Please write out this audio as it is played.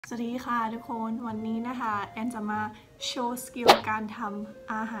สวัสดีค่ะทุกคนวันนี้นะคะแอนจะมาโชว์สกิลการท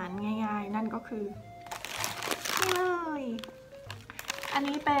ำอาหารง่ายๆนั่นก็คือนี่เลยอัน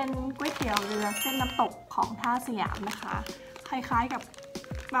นี้เป็นก๋วยเตี๋ยวเรือเส้นน้ำตกของท่าสยามนะคะคล้ายๆกับ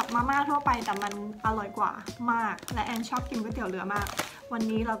แบบมาม่าทั่วไปแต่มันอร่อยกว่ามากและแอนชอบกินก๋วยเตี๋ยวเรือมากวัน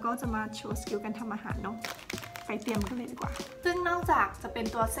นี้เราก็จะมาโชว์สกิลการทำอาหารเนาะไปเตรียมกันเลยดีกว่าซึ่งนอกจากจะเป็น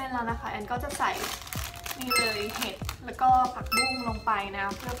ตัวเส้นแล้วนะคะแอนก็จะใส่นี่เลยเห็ดแล้วก็ผักบุ้งลงไปนะ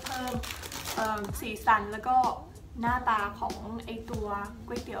เพื่อเพิ่มสีสันแล้วก็หน้าตาของไอตัว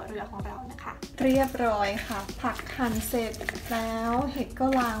ก๋วยเตี๋ยวเรือของเรานะคะเรียบร้อยค่ะผักหั่นเสร็จแล้วเห็ดก็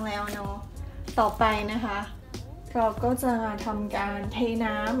ล้างแล้วเนาะต่อไปนะคะเราก็จะทำการเท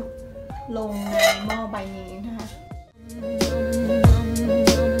น้ำลงในหม้อใบนี้นะคะ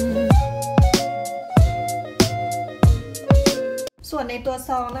ส่วนในตัวซ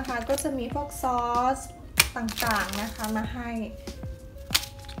องนะคะก็จะมีพวกซอสต่างๆนะคะมาให้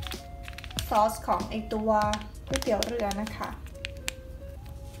ซอสของไอตัวก๋วยเตี๋ยวเรือนะคะ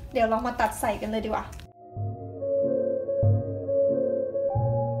เดี๋ยวเรามาตัดใส่กันเลยดีกว่า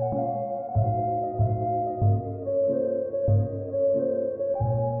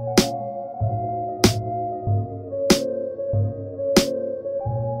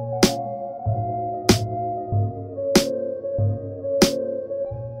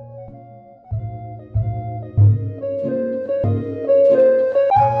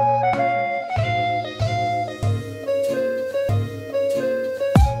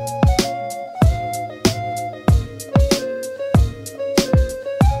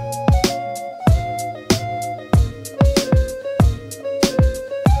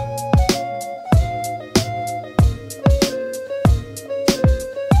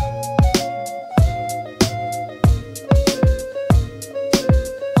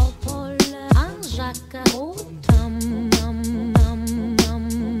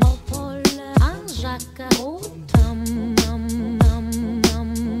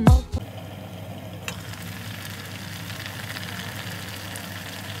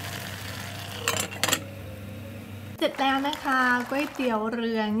เสร็จแล้วนะคะก๋วยเตี๋ยวเ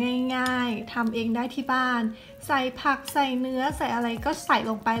รือง่ายๆทำเองได้ที่บ้านใส่ผักใส่เนื้อใส่อะไรก็ใส่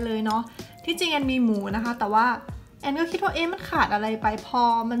ลงไปเลยเนาะที่จริงแอนมีหมูนะคะแต่ว่าแอนก็คิดว่ามันขาดอะไรไปพอ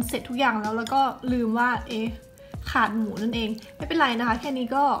มันเสร็จทุกอย่างแล้วก็ลืมว่าขาดหมูนั่นเองไม่เป็นไรนะคะแค่นี้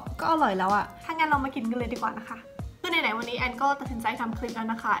ก็อร่อยแล้วอะถ้างั้นเรามากินกันเลยดีกว่านะคะคือไหนๆวันนี้แอนก็ตัดสินใจทำคลิปแล้ว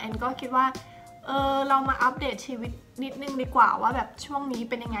นะคะแอนก็คิดว่าเรามาอัปเดตชีวิตนิดนึงดีกว่าว่าแบบช่วงนี้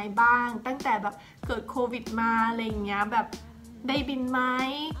เป็นยังไงบ้างตั้งแต่แบบเกิดโควิดมาอะไรอย่างเงี้ยแบบได้บินไหม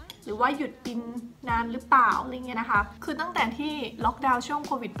หรือว่าหยุดบินนานหรือเปล่าอะไรเงี้ยนะคะคือตั้งแต่ที่ล็อกดาวน์ช่วงโ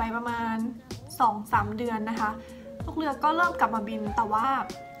ควิดไปประมาณ 2-3 เดือนนะคะลูกเรือก็เริ่มกลับมาบินแต่ว่า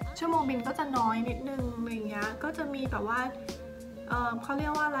ชั่วโมงบินก็จะน้อยนิดนึงอะไรเงี้ยก็จะมีแบบว่าเขาเรีย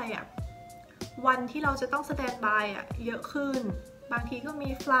กว่าอะไรอะวันที่เราจะต้องสแตนด์บายอะเยอะขึ้นบางทีก็มี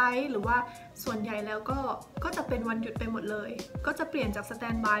ไฟลท์หรือว่าส่วนใหญ่แล้วก็จะเป็นวันหยุดไปหมดเลยก็จะเปลี่ยนจากสแต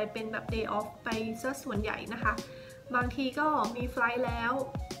นด์บายเป็นแบบ day off ไปซะส่วนใหญ่นะคะบางทีก็มีไฟลท์แล้ว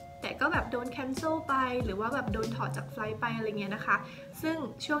แต่ก็แบบโดน cancel ไปหรือว่าแบบโดนถอดจากไฟลท์ไปอะไรเงี้ยนะคะซึ่ง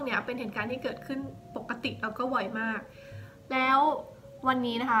ช่วงเนี้ยเป็นเหตุการณ์ที่เกิดขึ้นปกติแล้วก็บ่อยมากแล้ววัน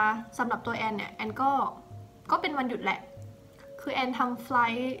นี้นะคะสำหรับตัวแอนเนี่ยแอนก็เป็นวันหยุดแหละคือแอนทำไฟล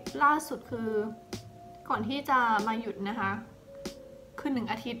ท์ล่าสุดคือก่อนที่จะมาหยุดนะคะคือ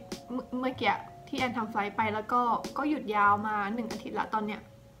1 อาทิตย์เมื่อกี้ที่แอนทำไฟล์ไปแล้วก็หยุดยาวมา1 อาทิตย์ละตอนเนี้ย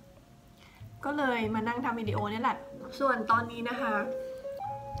ก็เลยมานั่งทำวิดีโอนี่แหละส่วนตอนนี้นะคะ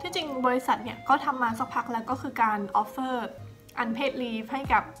ที่จริงบริษัทเนี่ยก็ทำมาสักพักแล้วก็คือการออฟเฟอร์ unpaid leave ให้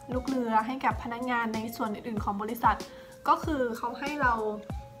กับลูกเรือให้กับพนักงานในส่วนอื่นๆของบริษัทก็คือเขาให้เรา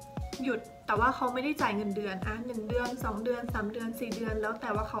หยุดแต่ว่าเขาไม่ได้จ่ายเงินเดือน1 เดือน2 เดือน3 เดือน4 เดือนแล้วแต่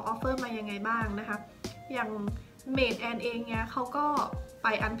ว่าเขาออฟเฟอร์มายังไงบ้างนะคะอย่างเมดแอนเองเนี่ยเขาก็ไป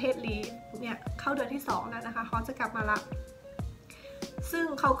unpaid leave เนี่ยเข้าเดือนที่2แล้วนะคะเขาจะกลับมาละซึ่ง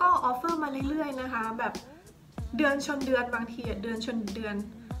เขาก็ออฟเฟอร์มาเรื่อยๆนะคะแบบเดือนชนเดือนบางทีเดือนชนเดือน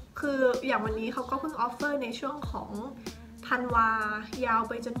คืออย่างวันนี้เขาก็เพิ่งออฟเฟอร์ในช่วงของธันวายาว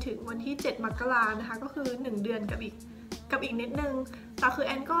ไปจนถึงวันที่7 มกรานะคะก็คือ1 เดือนกับอีกนิดนึงแต่คือแ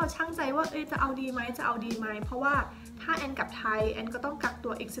อนก็ช่างใจว่าจะเอาดีไหมเพราะว่าถ้าแอนกลับไทยแอนก็ต้องกักตั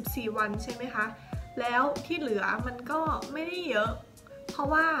วอีก14 วันใช่ไหมคะแล้วที่เหลือมันก็ไม่ได้เยอะเพราะ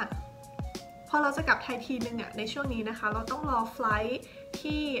ว่าพอเราจะกลับไทยทีนึงอ่ะในช่วงนี้นะคะเราต้องรอไฟลท์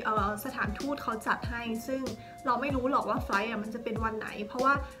ที่สถานทูตเขาจัดให้ซึ่งเราไม่รู้หรอกว่าไฟลท์มันจะเป็นวันไหนเพราะ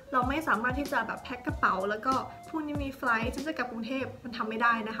ว่าเราไม่สามารถที่จะแบบแพ็คกระเป๋าแล้วก็พรุ่งนี้มีไฟลท์ฉันจะกลับกรุงเทพมันทำไม่ไ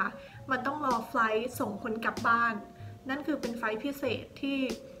ด้นะคะมันต้องรอไฟลท์ส่งคนกลับบ้านนั่นคือเป็นไฟลท์พิเศษที่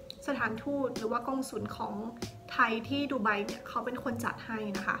สถานทูตหรือว่ากงสุลของไทยที่ดูไบเนี่ยเขาเป็นคนจัดให้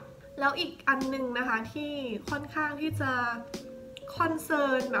นะคะแล้วอีกอันนึงนะคะที่ค่อนข้างที่จะคอนเซิ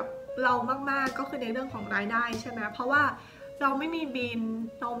ร์นแบบเรามากๆก็คือในเรื่องของรายได้ใช่ไหมเพราะว่าเราไม่มีบิน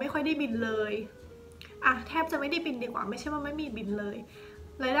เราไม่ค่อยได้บินเลยแทบจะไม่ได้บินดีกว่าไม่ใช่ว่าไม่มีบินเลย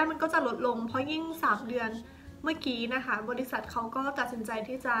รายได้มันก็จะลดลงเพราะยิ่ง3 เดือนเมื่อกี้นะคะบริษัทเขาก็ตัดสินใจ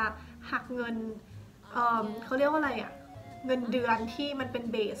ที่จะหักเงินเขาเรียกว่าอะไรเงินเดือนที่มันเป็น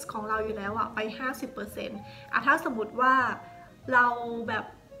เบสของเราอยู่แล้วไป 50%ถ้าสมมติว่าเราแบบ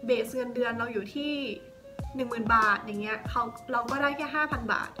เบสเงินเดือนเราอยู่ที่ 10,000 บาทอย่างเงี้ยเราก็ได้แค่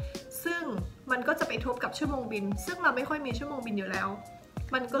 5,000 บาทซึ่งมันก็จะไปทบกับชั่วโมงบินซึ่งเราไม่ค่อยมีชั่วโมงบินอยู่แล้ว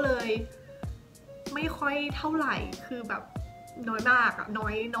มันก็เลยไม่ค่อยเท่าไหร่คือแบบน้อยมากน้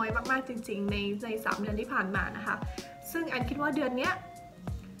อยมากๆจริงๆใน3 เดือนที่ผ่านมานะคะซึ่งแอนคิดว่าเดือนเนี้ย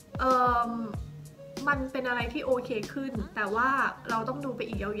มันเป็นอะไรที่โอเคขึ้นแต่ว่าเราต้องดูไป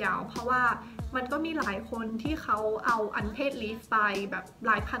อีกยาวๆเพราะว่ามันก็มีหลายคนที่เขาเอา unpaid leave ไปแบบห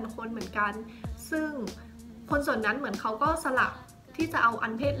ลายพันคนเหมือนกันซึ่งคนส่วนนั้นเหมือนเขาก็สละที่จะเอา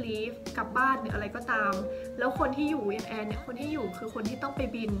unpaid leave กลับบ้านหรืออะไรก็ตามแล้วคนที่อยู่อย่างแอนเนี่ยคนที่อยู่คือคนที่ต้องไป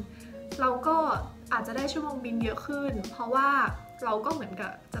บินเราก็อาจจะได้ชั่วโมงบินเยอะขึ้นเพราะว่าเราก็เหมือนกั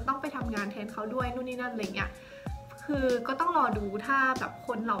บจะต้องไปทำงานแทนเขาด้วยนู่นนี่นั่นอะไรเงี้ยคือก็ต้องรอดูถ้าแบบค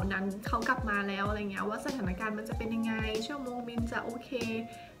นเหล่านั้นเขากลับมาแล้วอะไรเงี้ยว่าสถานการณ์มันจะเป็นยังไงชั่วโมงบินจะโอเค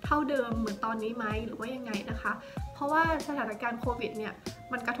เท่าเดิมเหมือนตอนนี้ไหมหรือว่ายังไงนะคะเพราะว่าสถานการณ์โควิดเนี่ย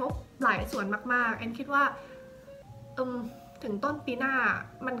มันกระทบหลายส่วนมากๆแอนคิดว่าถึงต้นปีหน้า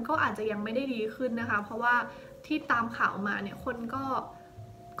มันก็อาจจะยังไม่ได้ดีขึ้นนะคะเพราะว่าที่ตามข่าวมาเนี่ยคน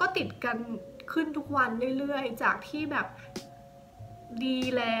ก็ติดกันขึ้นทุกวันเรื่อยๆจากที่แบบดี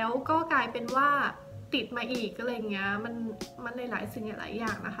แล้วก็กลายเป็นว่าติดมาอีกอะไรเงี้ยมันหลายสิ่งหลายอย่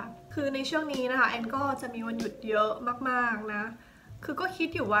างนะคะคือในช่วงนี้นะคะแอนก็จะมีวันหยุดเยอะมากๆนะคือก็คิด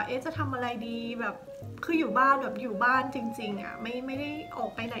อยู่ว่าจะทำอะไรดีแบบคืออยู่บ้านแบบอยู่บ้านจริงๆไม่ได้ออก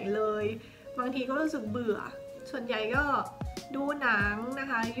ไปไหนเลยบางทีก็รู้สึกเบื่อส่วนใหญ่ก็ดูหนังนะ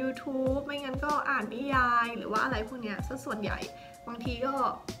คะ YouTube ไม่งั้นก็อ่านนิยายหรือว่าอะไรพวกเนี้ยซะส่วนใหญ่บางทีก็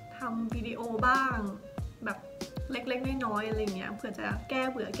ทำวิดีโอบ้างแบบเล็กๆน้อยๆอะไรเงี้ยเพื่อจะแก้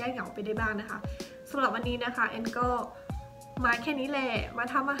เบื่อแก้เหงาไปได้บ้างนะคะสำหรับวันนี้นะคะแอนก็มาแค่นี้แหละมา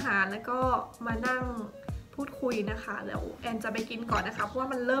ทำอาหารแล้วก็มานั่งพูดคุยนะคะแล้วแอนจะไปกินก่อนนะคะเพราะว่า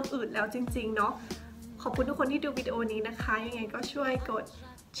มันเริ่มอืดแล้วจริงๆเนาะขอบคุณทุกคนที่ดูวิดีโอนี้นะคะยังไงก็ช่วยกด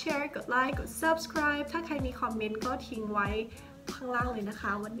แชร์กดไลค์กด subscribe ถ้าใครมีคอมเมนต์ก็ทิ้งไว้ข้างล่างเลยนะค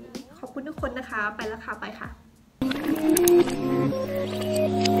ะวันนี้ขอบคุณทุกคนนะคะไปแล้วค่ะไปค่ะ